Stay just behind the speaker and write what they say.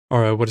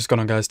Alright, what is going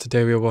on, guys?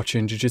 Today we are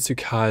watching Jujutsu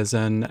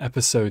Kaisen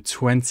episode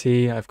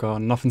 20. I've got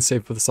nothing to say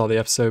for the start of the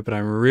episode, but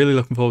I'm really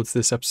looking forward to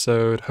this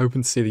episode,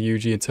 hoping to see the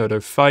Yuji and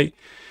Todo fight.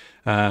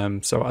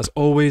 So as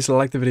always,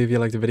 like the video if you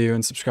like the video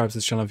and subscribe to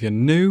the channel if you're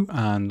new,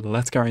 and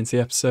let's get into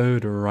the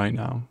episode right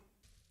now.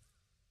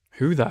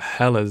 Who the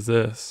hell is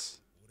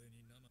this?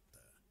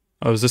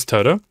 Oh, is this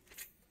Todo?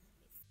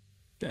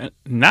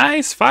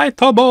 Nice fight,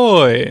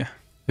 boy!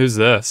 Who's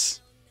this?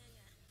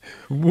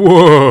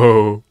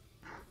 Whoa!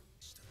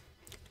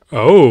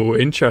 Oh,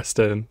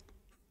 interesting.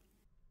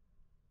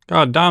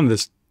 God damn,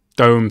 this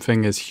dome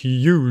thing is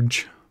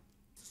huge.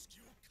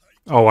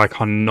 Oh, I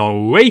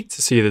cannot wait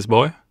to see this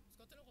boy.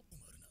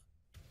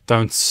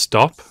 Don't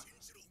stop.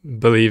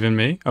 Believe in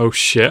me. Oh,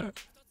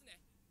 shit.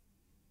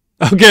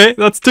 Okay,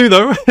 that's two,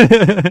 though.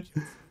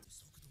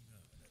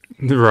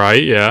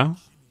 Right, yeah.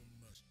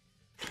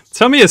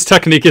 Tell me his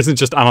technique isn't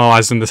just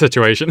analysing the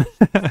situation.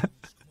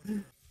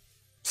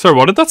 So,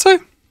 what did that say?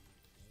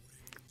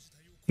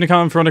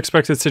 Account for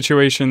unexpected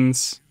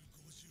situations.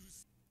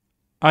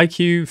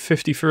 IQ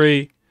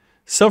 53.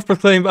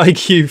 Self-proclaimed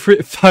IQ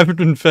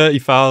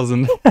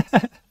 530,000.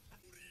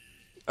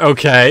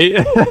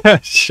 Okay,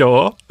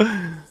 sure.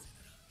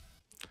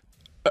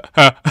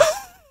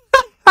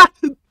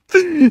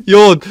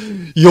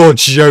 You're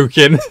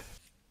joking.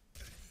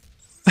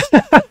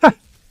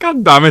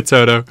 God damn it,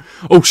 Todo.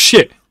 Oh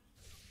shit.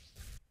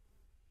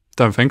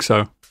 Don't think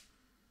so.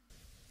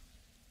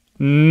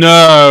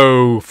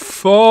 No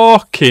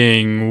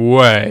fucking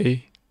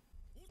way.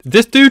 Did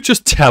this dude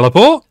just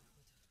teleport?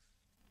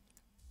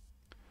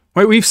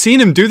 Wait, we've seen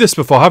him do this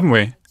before, haven't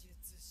we?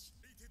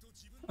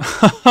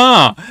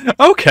 Haha,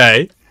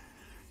 okay.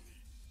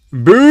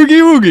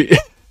 Boogie woogie.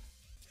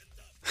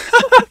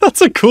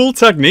 That's a cool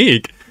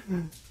technique.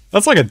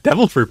 That's like a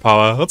devil fruit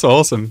power. That's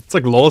awesome. It's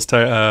like Law's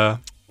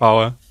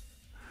power.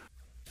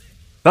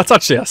 That's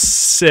actually a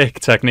sick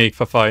technique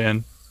for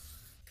fighting.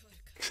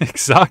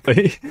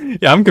 Exactly.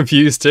 Yeah, I'm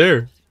confused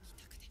too.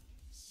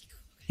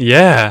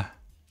 Yeah.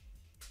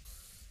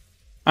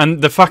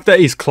 And the fact that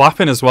he's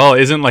clapping as well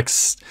isn't like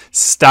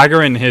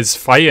staggering his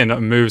fighting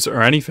moves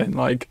or anything.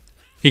 Like,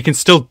 he can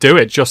still do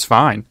it just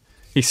fine.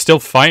 He's still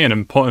fighting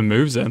and putting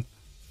moves in.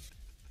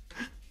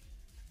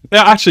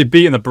 They're actually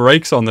beating the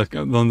brakes on this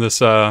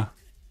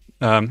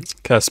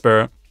Care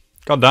Spirit.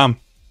 God damn.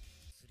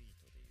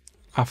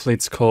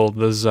 Athletes called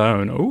the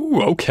zone.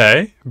 Ooh,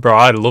 okay. Bro,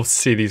 I'd love to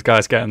see these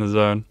guys get in the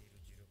zone.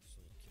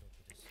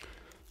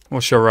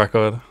 What's your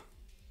record?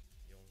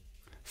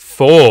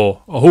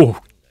 4.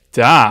 Oh,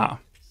 damn.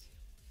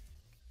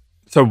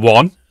 So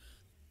 1.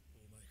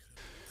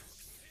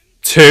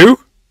 2.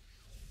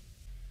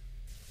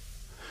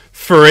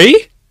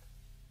 3.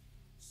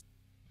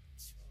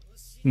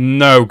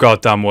 No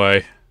goddamn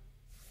way.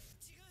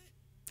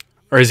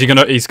 Or is he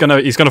gonna? He's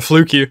gonna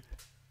fluke you.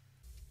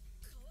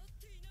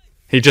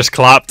 He just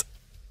clapped.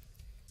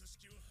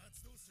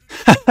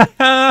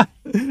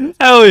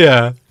 Hell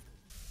yeah.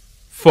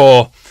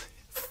 4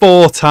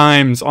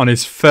 times on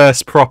his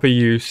first proper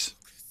use.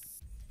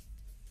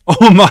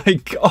 Oh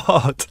my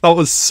god, that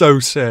was so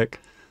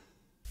sick.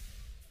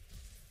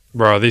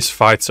 Bro, these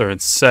fights are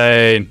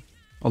insane.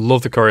 I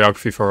love the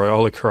choreography for it,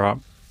 holy crap.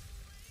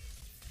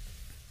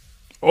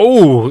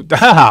 Oh,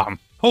 damn.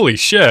 Holy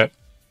shit.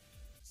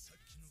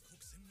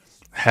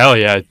 Hell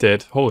yeah, it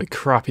did. Holy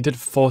crap, he did it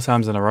 4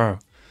 times in a row.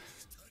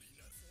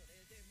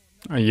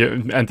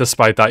 And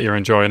despite that, you're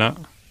enjoying it.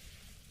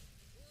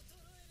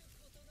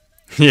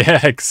 Yeah,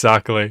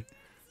 exactly.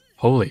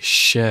 Holy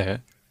shit.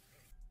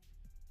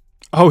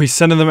 Oh, he's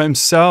sending them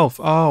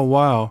himself. Oh,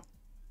 wow.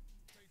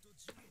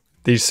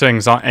 These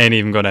things ain't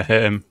even gonna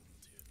hit him.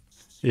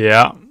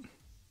 Yeah.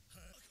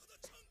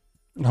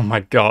 Oh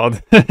my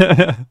god.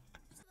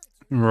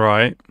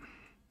 Right.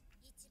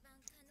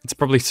 It's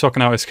probably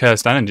sucking out his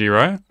cursed energy,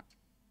 right?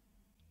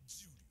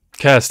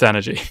 Cursed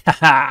energy.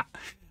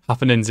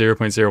 Happened in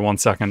 0.01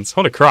 seconds.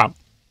 Holy crap.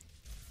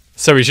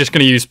 So he's just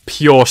gonna use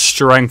pure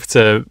strength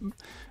to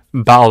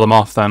battle them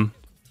off then.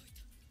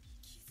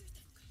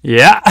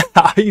 Yeah,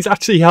 he's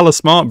actually hella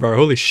smart, bro.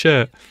 Holy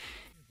shit.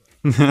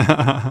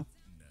 God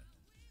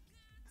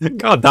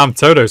damn,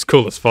 Todo's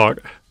cool as fuck.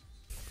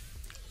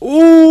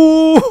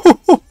 Ooh,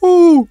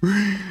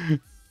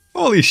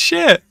 holy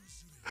shit.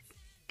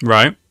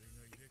 Right.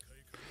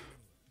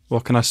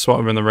 What can I swat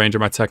within the range of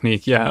my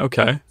technique? Yeah,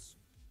 okay.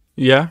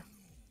 Yeah.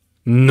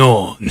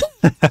 None.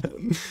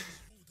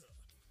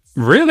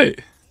 Really?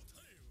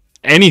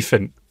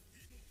 Anything.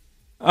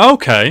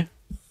 Okay.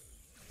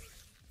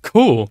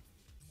 Cool.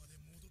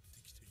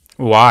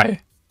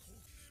 Why?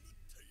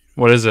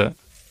 What is it?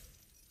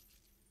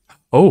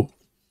 Oh.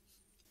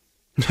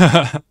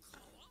 Yeah,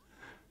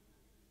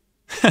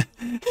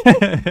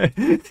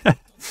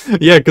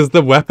 because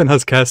the weapon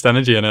has cursed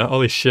energy in it.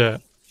 Holy shit.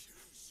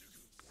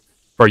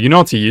 Bro, you know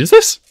how to use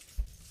this?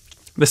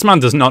 This man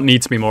does not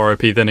need to be more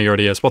OP than he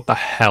already is. What the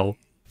hell?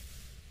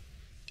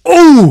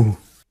 Oh!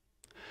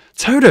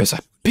 Todo's a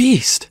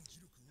beast.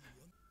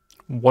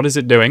 What is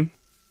it doing?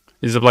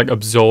 Is it like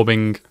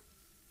absorbing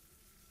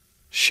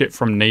shit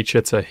from nature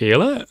to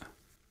heal it?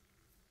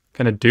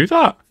 Can it do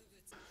that?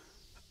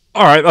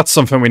 Alright, that's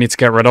something we need to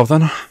get rid of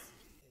then.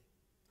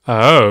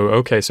 Oh,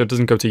 okay, so it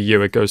doesn't go to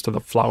you, it goes to the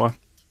flower.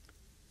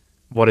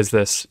 What is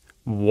this?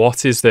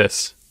 What is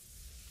this?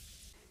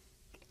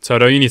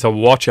 Todo, you need to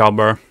watch out,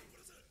 bro.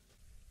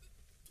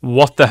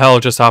 What the hell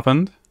just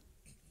happened?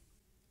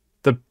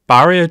 The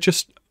barrier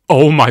just...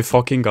 Oh my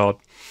fucking god.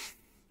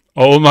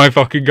 Oh my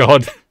fucking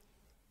god.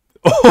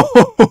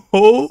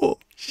 Oh,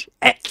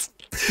 shit.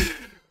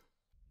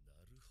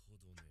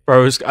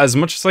 Bro, as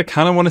much as I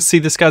kind of want to see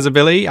this guy's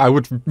ability, I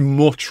would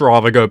much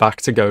rather go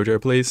back to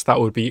Gojo, please. That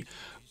would be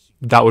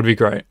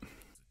great.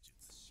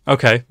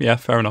 Okay, yeah,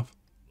 fair enough.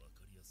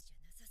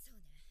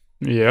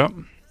 Yeah.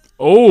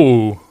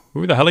 Oh,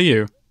 who the hell are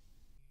you?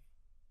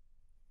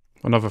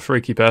 Another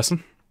freaky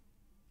person.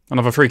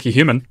 Another freaky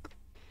human.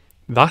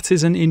 That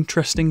is an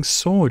interesting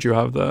sword you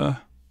have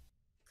there.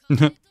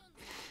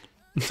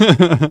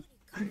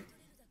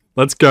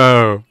 Let's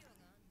go.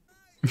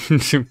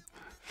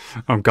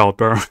 Oh god,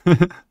 bro.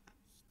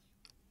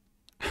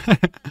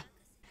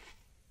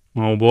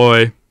 Oh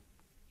boy.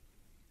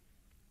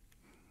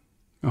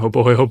 Oh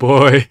boy, oh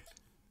boy.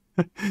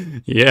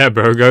 Yeah,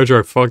 bro,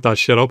 Gojo fucked that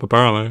shit up,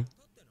 apparently.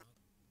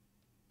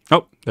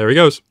 Oh, there he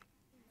goes.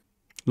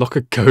 Look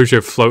at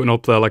Gojo floating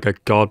up there like a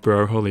god,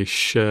 bro. Holy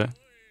shit.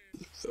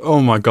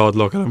 Oh my god,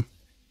 look at him.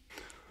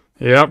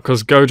 Yep,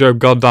 because Gojo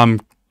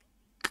goddamn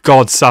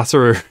god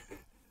Satoru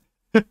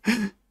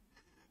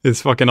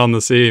is fucking on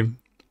the scene.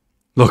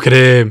 Look at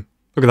him.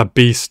 Look at that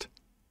beast.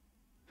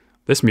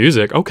 This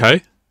music,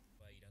 okay.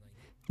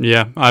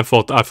 Yeah, I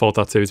thought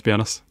that too, to be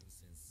honest.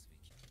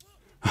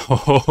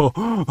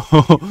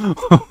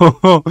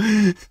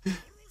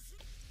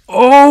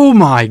 Oh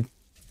my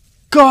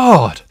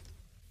god.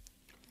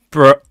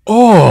 Bro,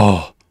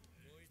 oh.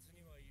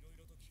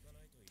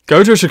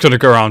 Gojo's just gonna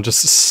go around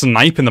just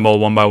sniping them all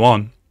one by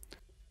one.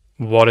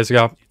 What is it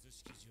got?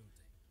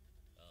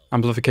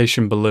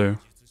 Amplification blue.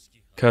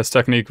 Curse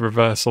technique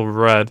reversal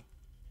red.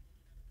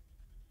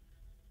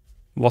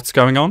 What's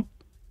going on?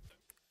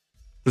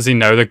 Does he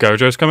know that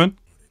Gojo's coming?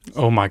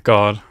 Oh my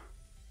god.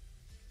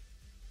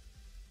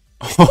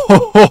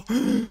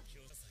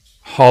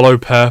 Hollow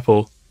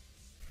purple.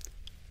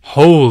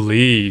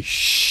 Holy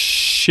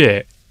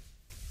shit.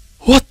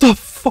 What the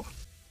fuck?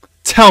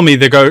 Tell me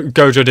the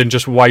Gojo didn't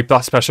just wipe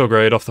that special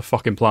grade off the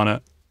fucking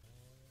planet.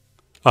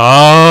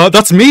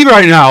 That's me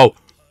right now!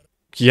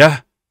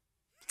 Yeah.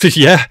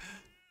 Yeah.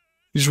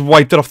 You just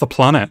wiped it off the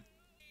planet.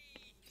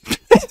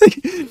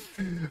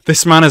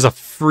 This man is a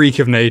freak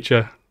of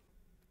nature.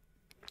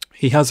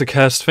 He has a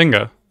cursed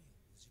finger.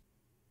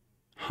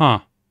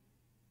 Huh.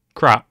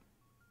 Crap.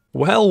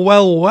 Well,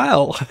 well,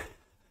 well.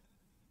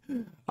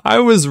 I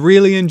was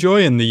really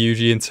enjoying the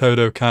Yuji and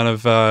Todo kind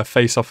of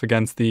face-off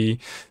against the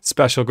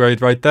special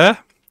grade right there.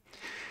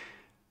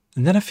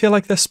 And then I feel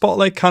like their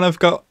spotlight kind of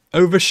got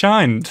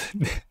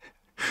overshined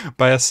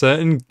by a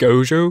certain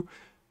Gojo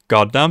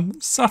goddamn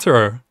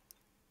Satoru.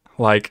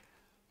 Like,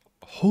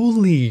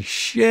 holy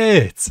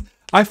shit.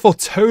 I thought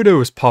Todo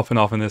was popping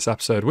off in this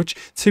episode, which,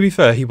 to be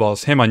fair, he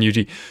was. Him and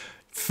Yuji.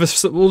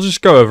 We'll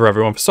just go over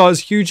everyone. For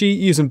starters, Yuji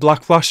using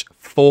Black Flash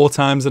 4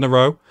 times in a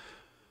row.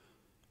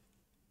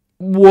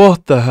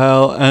 What the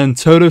hell? And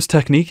Todo's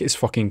technique is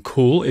fucking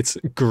cool. It's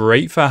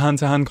great for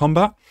hand-to-hand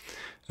combat.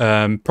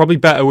 Probably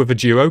better with a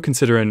duo,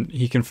 considering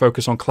he can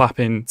focus on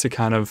clapping to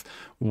kind of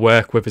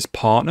work with his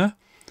partner.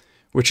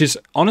 Which is,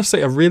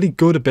 honestly, a really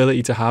good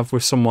ability to have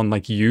with someone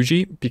like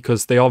Yuji,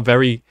 because they are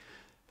very...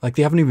 Like,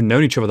 they haven't even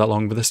known each other that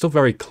long, but they're still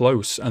very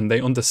close, and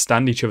they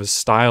understand each other's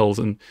styles,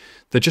 and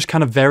they're just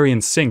kind of very in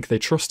sync. They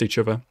trust each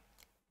other.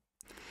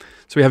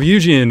 So we have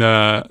Yuji and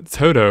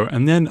Todo,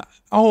 and then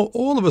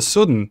all of a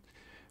sudden,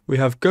 we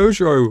have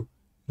Gojo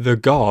the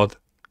God.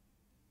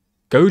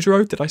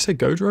 Gojo? Did I say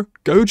Gojo?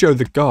 Gojo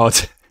the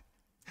God.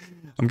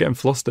 I'm getting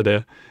flustered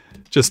here.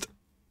 Just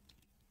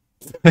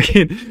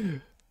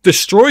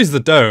destroys the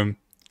dome.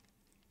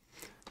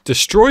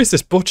 Destroys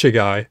this butcher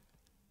guy.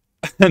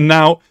 And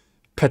now...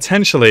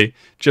 potentially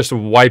just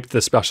wiped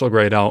the special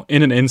grade out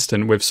in an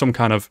instant with some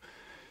kind of...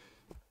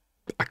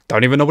 I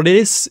don't even know what it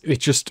is.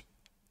 It's just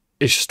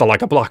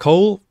like a black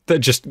hole that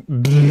just...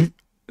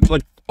 It's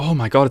like, oh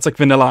my god, it's like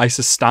Vanilla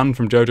Ice's stand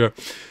from JoJo.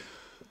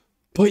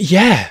 But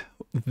yeah,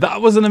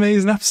 that was an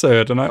amazing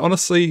episode, and I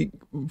honestly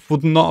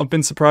would not have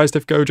been surprised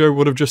if Gojo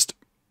would have just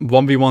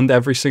 1v1'd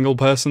every single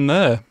person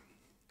there.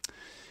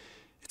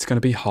 It's going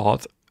to be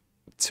hard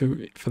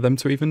for them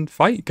to even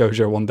fight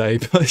Gojo one day,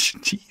 but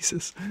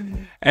Jesus.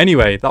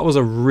 Anyway, that was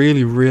a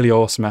really, really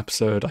awesome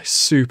episode. I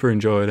super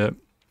enjoyed it.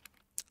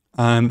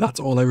 And that's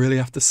all I really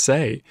have to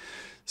say.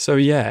 So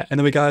yeah,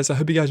 anyway guys, I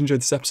hope you guys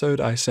enjoyed this episode.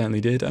 I certainly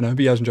did, and I hope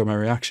you guys enjoyed my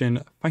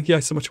reaction. Thank you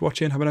guys so much for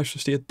watching. Have a nice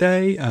rest of your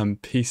day, and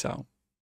peace out.